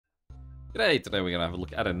G'day, today we're going to have a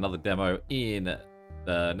look at another demo in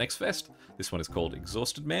the Next Fest. This one is called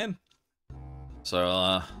Exhausted Man.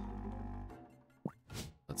 So,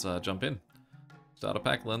 let's jump in. Start a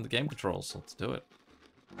pack, learn the game controls. Let's do it.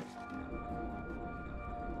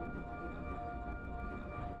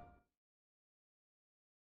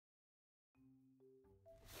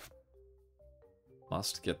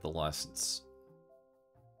 Must get the license.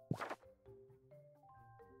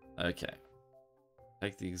 Okay.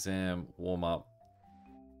 Take the exam, warm up,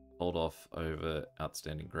 hold off over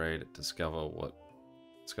outstanding grade, discover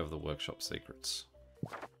the workshop secrets.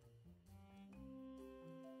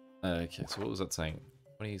 Okay, so what was that saying?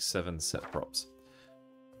 27 set props.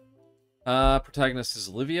 Protagonist is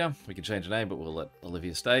Olivia. We can change her name, but we'll let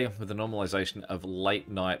Olivia stay. With the normalization of late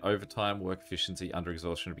night overtime, work efficiency under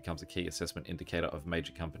exhaustion becomes a key assessment indicator of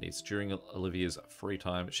major companies. During Olivia's free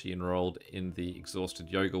time, she enrolled in the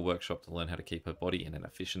Exhausted Yoga workshop to learn how to keep her body in an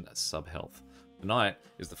efficient sub-health. Tonight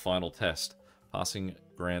is the final test. Passing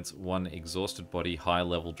grants one exhausted body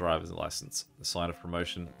high-level driver's license, the sign of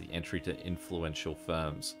promotion, the entry to influential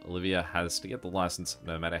firms. Olivia has to get the license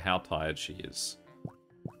no matter how tired she is.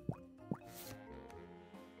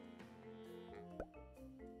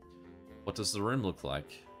 What does the room look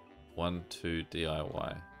like? 1, 2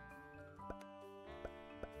 DIY.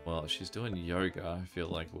 Well, if she's doing yoga, I feel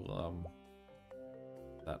like we'll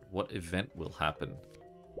what event will happen?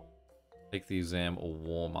 Take the exam or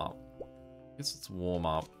warm up. I guess it's warm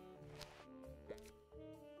up.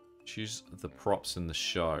 Choose the props in the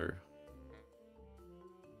show.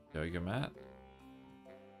 Yoga mat.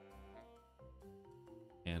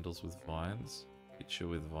 Candles with vines. Picture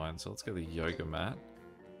with vines. So let's go the yoga mat.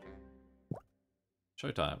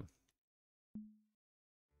 Showtime.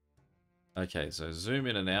 Okay, so zoom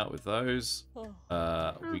in and out with those.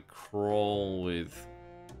 We crawl with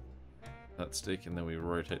that stick and then we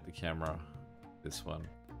rotate the camera. This one.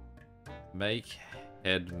 Make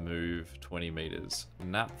head move 20 meters.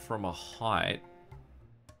 Nap from a height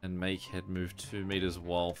and make head move 2 meters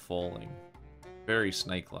while falling. Very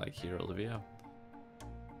snake-like here, Olivia.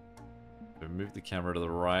 So move the camera to the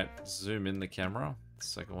right. Zoom in the camera.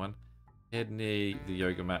 Second one. Head near the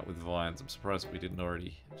yoga mat with vines. I'm surprised we didn't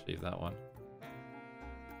already achieve that one.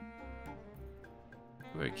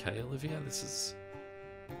 You okay, Olivia? This is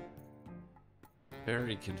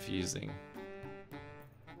very confusing.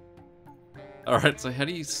 Alright, so how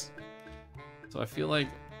do you... So I feel like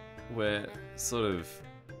we're sort of...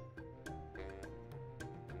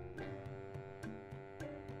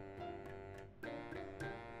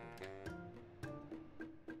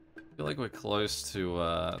 I feel like we're close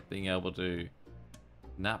to being able to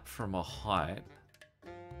nap from a height.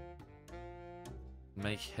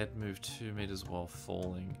 Make head move 2 meters while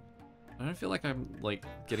falling. I don't feel like I'm like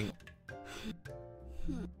getting...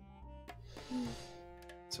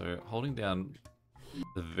 So holding down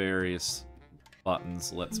the various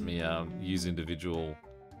buttons lets me use individual...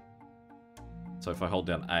 So if I hold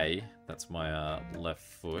down A, that's my left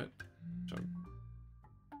foot, which I'm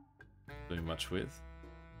doing much with.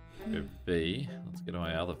 Go B. Let's get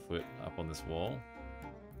my other foot up on this wall.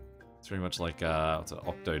 It's very much like it's an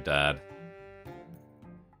Octodad.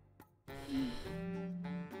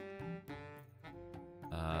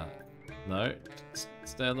 No,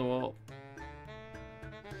 stay on the wall.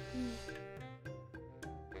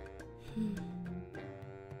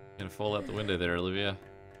 Gonna fall out the window there, Olivia.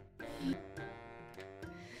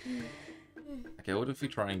 Okay, what if we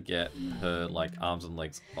try and get her like arms and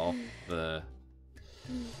legs off the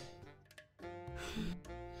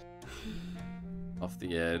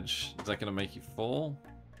edge? Is that gonna make you fall?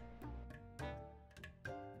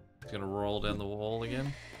 It's gonna roll down the wall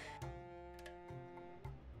again.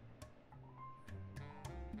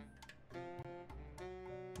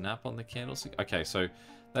 Nap on the candlestick. Okay, so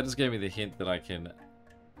that just gave me the hint that I can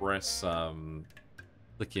press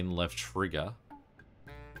click in left trigger.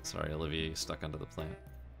 Sorry, Olivia, you're stuck under the plant.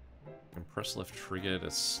 I can press left trigger to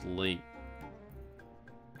sleep.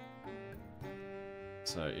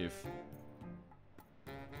 So if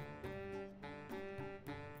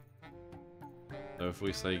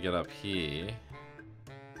we say get up here,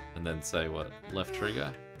 and then say what, left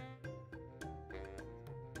trigger?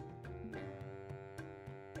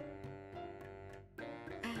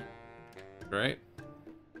 Great.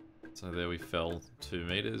 So there we fell 2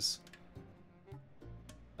 meters.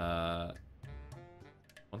 Wants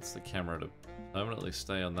the camera to permanently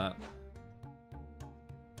stay on that.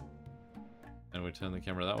 And we turn the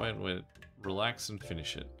camera that way and we relax and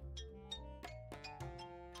finish it.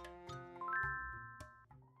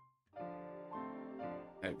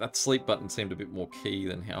 Okay, that sleep button seemed a bit more key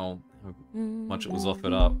than how much it was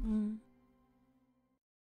offered up.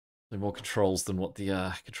 More controls than what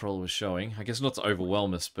the controller was showing. I guess not to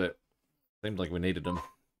overwhelm us, but seemed like we needed them.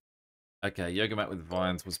 Okay, yoga mat with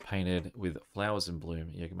vines was painted with flowers in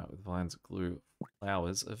bloom. Yoga mat with vines glue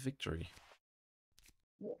flowers of victory.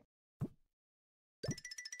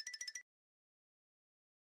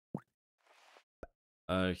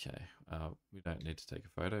 Okay, we don't need to take a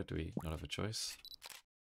photo. Do we not have a choice?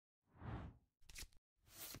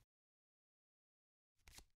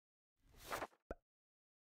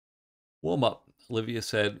 Warm up. Olivia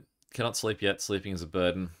said, cannot sleep yet. Sleeping is a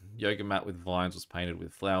burden. Yoga mat with vines was painted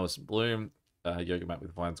with flowers in bloom. Yoga mat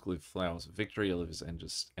with vines glue flowers of victory. Olivia's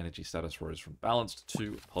energy status rose from balanced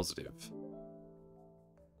to positive.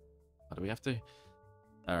 What do we have to?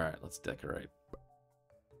 Alright, let's decorate.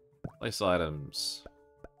 Place items.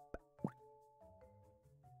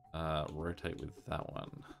 Rotate with that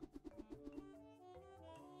one.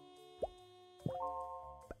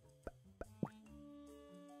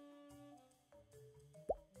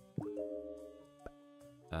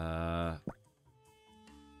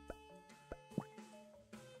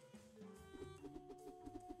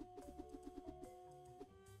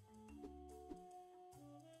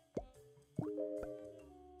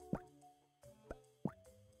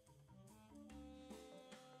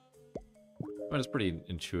 Well, it's pretty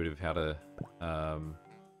intuitive how to am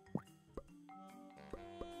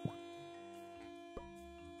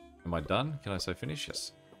I done? Can I say finish?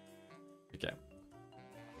 Yes. Okay.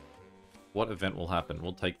 What event will happen?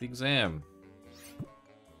 We'll take the exam.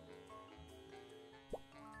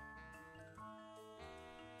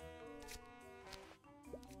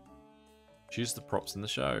 Choose the props in the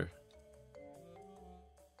show.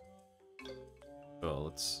 Well,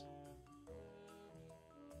 let's...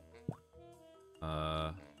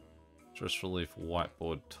 stress relief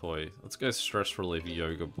whiteboard toy. Let's go stress relief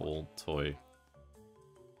yoga ball toy.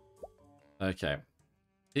 Okay.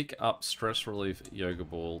 Pick up stress relief yoga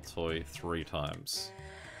ball toy 3 times.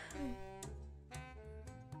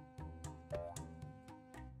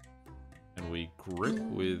 And we grip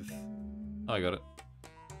with... Oh, I got it.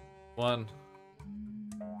 1.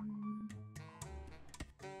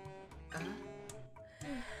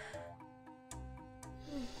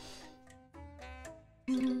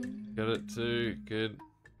 Got it 2. Good.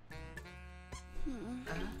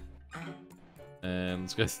 And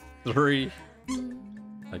let's go 3.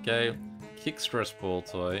 Okay. Kick stress ball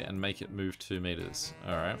toy and make it move 2 meters.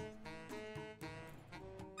 Alright.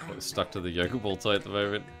 We're stuck to the yoga ball toy at the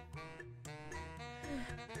moment.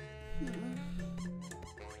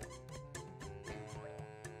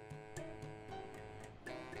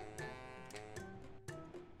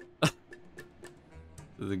 This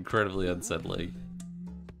is incredibly unsettling.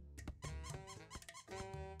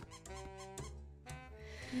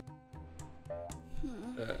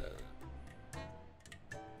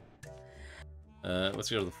 Let's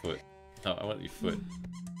go to the foot. Oh, I want your foot.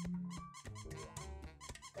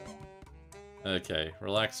 Okay,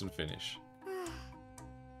 relax and finish.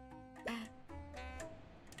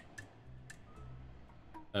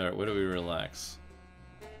 Alright, where do we relax?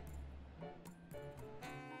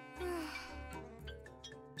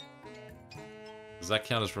 Does that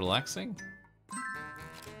count as relaxing?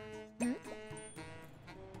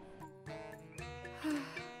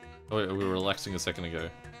 Oh wait, we were relaxing a second ago.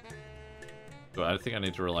 But I think I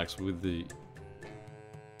need to relax with the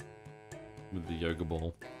yoga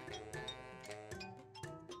ball.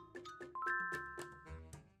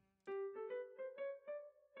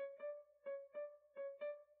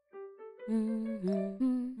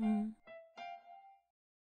 And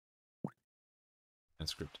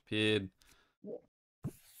script appeared.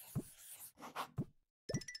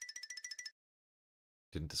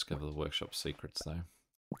 Didn't discover the workshop secrets though.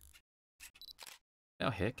 Our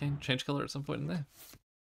hair can change color at some point in there.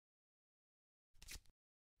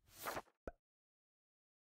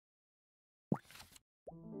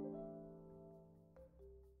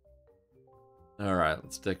 Alright,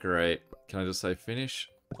 let's decorate. Can I just say finish?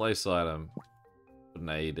 Place item. Put an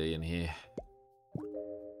AED in here.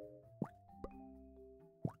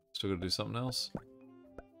 Still gotta do something else?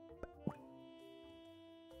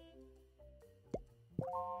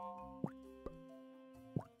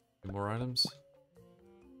 More items?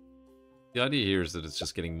 The idea here is that it's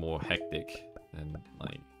just getting more hectic and,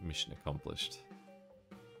 like, mission accomplished.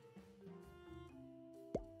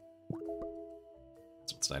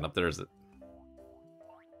 It's not staying up there, is it?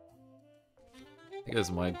 Here goes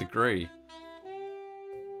my degree.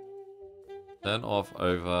 Turn off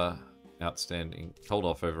over outstanding... Hold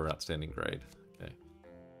off over outstanding grade. Okay.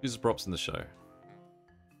 Use the props in the show.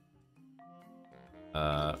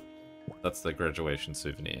 That's the graduation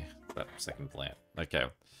souvenir. That second plant. Okay.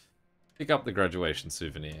 Pick up the graduation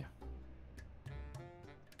souvenir.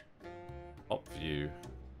 Top view.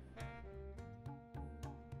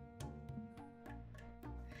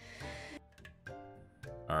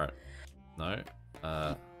 Alright. No.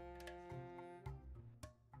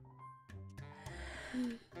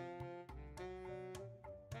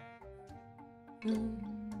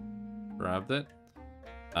 Grabbed it.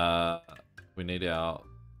 We need our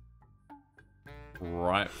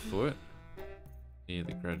right foot near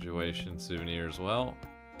the graduation souvenir as well.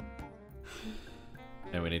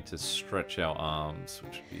 And we need to stretch our arms,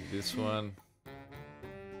 which would be this one.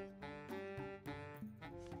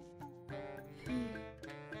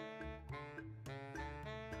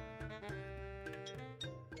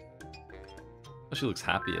 Oh, she looks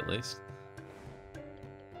happy at least.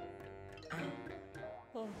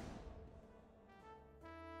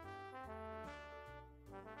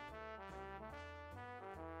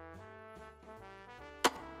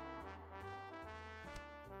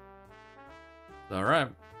 All right.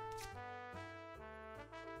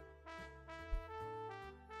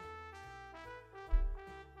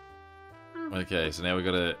 Okay, so now we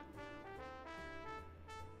gotta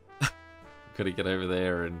get over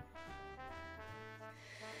there and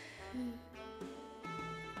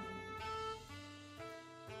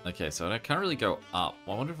okay, so I can't really go up.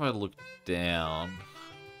 I wonder if I look down.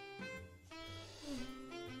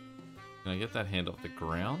 Can I get that hand off the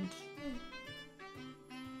ground?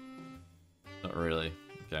 Not really.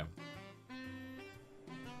 Okay.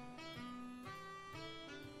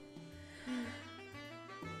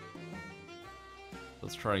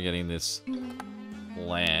 Let's try getting this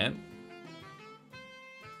plant.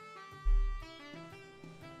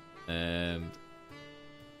 And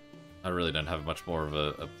I really don't have much more of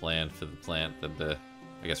a plan for the plant than to,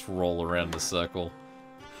 I guess, roll around the circle.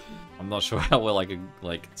 I'm not sure how well I can,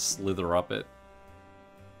 like, slither up it.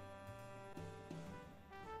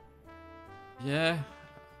 Yeah.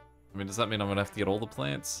 I mean, does that mean I'm gonna have to get all the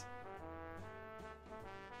plants?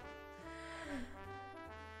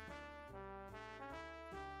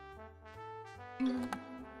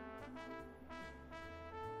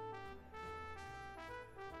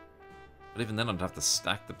 But even then, I'd have to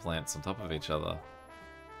stack the plants on top of each other.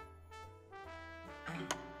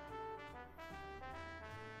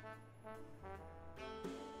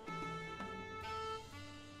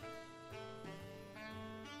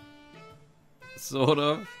 Sort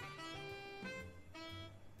of.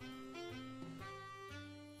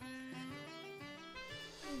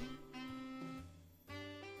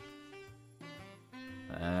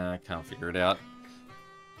 I can't figure it out.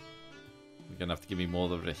 You're gonna have to give me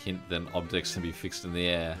more of a hint than objects can be fixed in the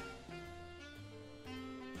air.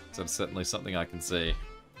 So it's certainly something I can see.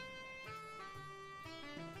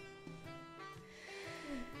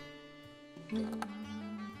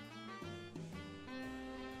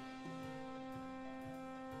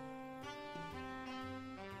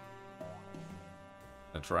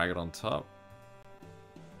 Drag it on top.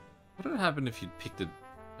 What would happen if you'd picked a...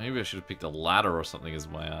 Maybe I should have picked a ladder or something as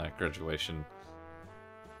my graduation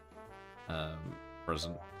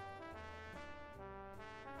present.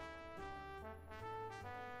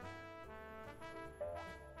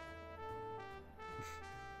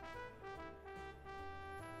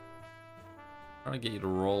 Trying to get you to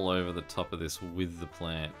roll over the top of this with the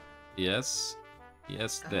plant. Yes.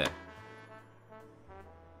 Yes, there.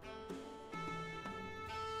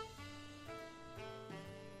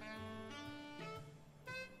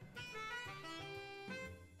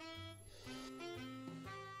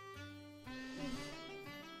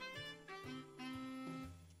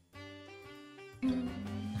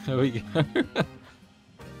 There we go.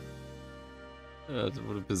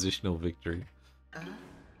 What a positional victory.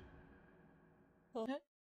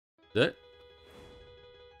 That?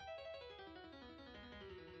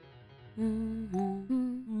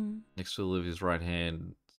 Next to Olivia's right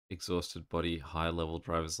hand, exhausted body, high-level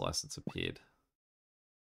driver's license appeared.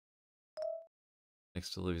 Next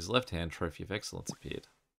to Olivia's left hand, trophy of excellence appeared.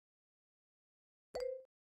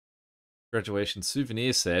 Graduation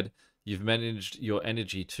souvenir said, "You've managed your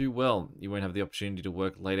energy too well. You won't have the opportunity to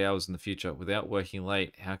work late hours in the future. Without working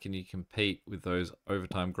late, how can you compete with those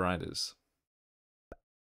overtime grinders?"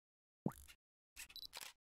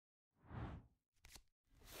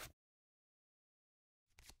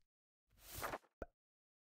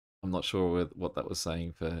 I'm not sure what that was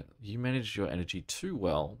saying for, "You managed your energy too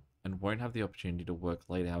well and won't have the opportunity to work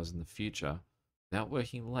late hours in the future. Without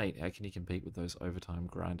working late, how can you compete with those overtime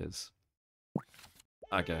grinders?"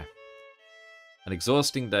 Okay. An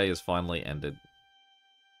exhausting day has finally ended.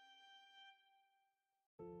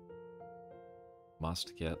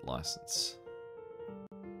 Must get license.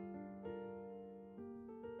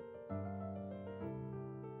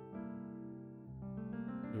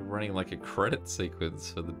 running like a credit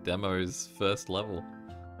sequence for the demo's first level.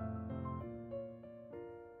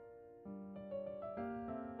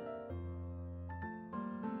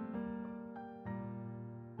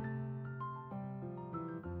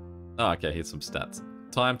 Oh, okay, here's some stats.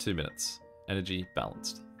 Time 2 minutes. Energy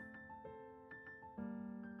balanced.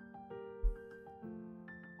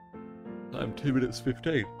 Time 2 minutes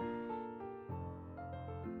 15.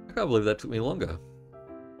 I can't believe that took me longer.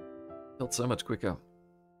 Felt so much quicker.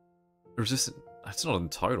 Resistant. That's not in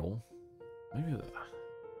total. Maybe what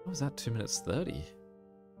was that? 2 minutes 30.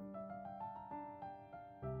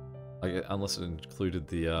 Like, unless it included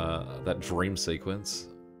the that dream sequence.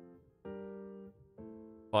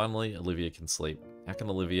 Finally, Olivia can sleep. How can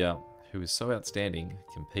Olivia, who is so outstanding,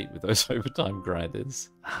 compete with those overtime grinders?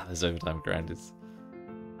 Ah, those overtime grinders.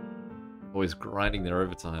 Always grinding their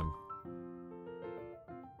overtime.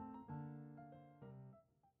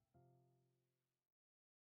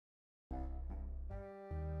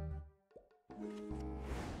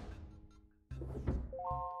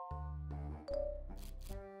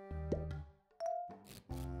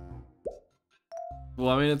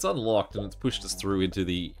 Well, I mean, it's unlocked and it's pushed us through into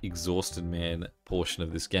the exhausted man portion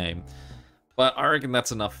of this game. But I reckon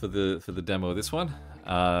that's enough for the demo of this one.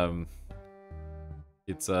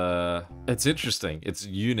 It's interesting. It's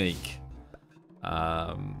unique.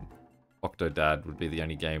 Octodad would be the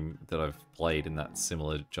only game that I've played in that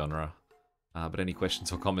similar genre. But any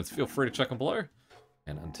questions or comments, feel free to chuck them below.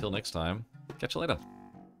 And until next time, catch you later.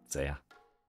 See ya.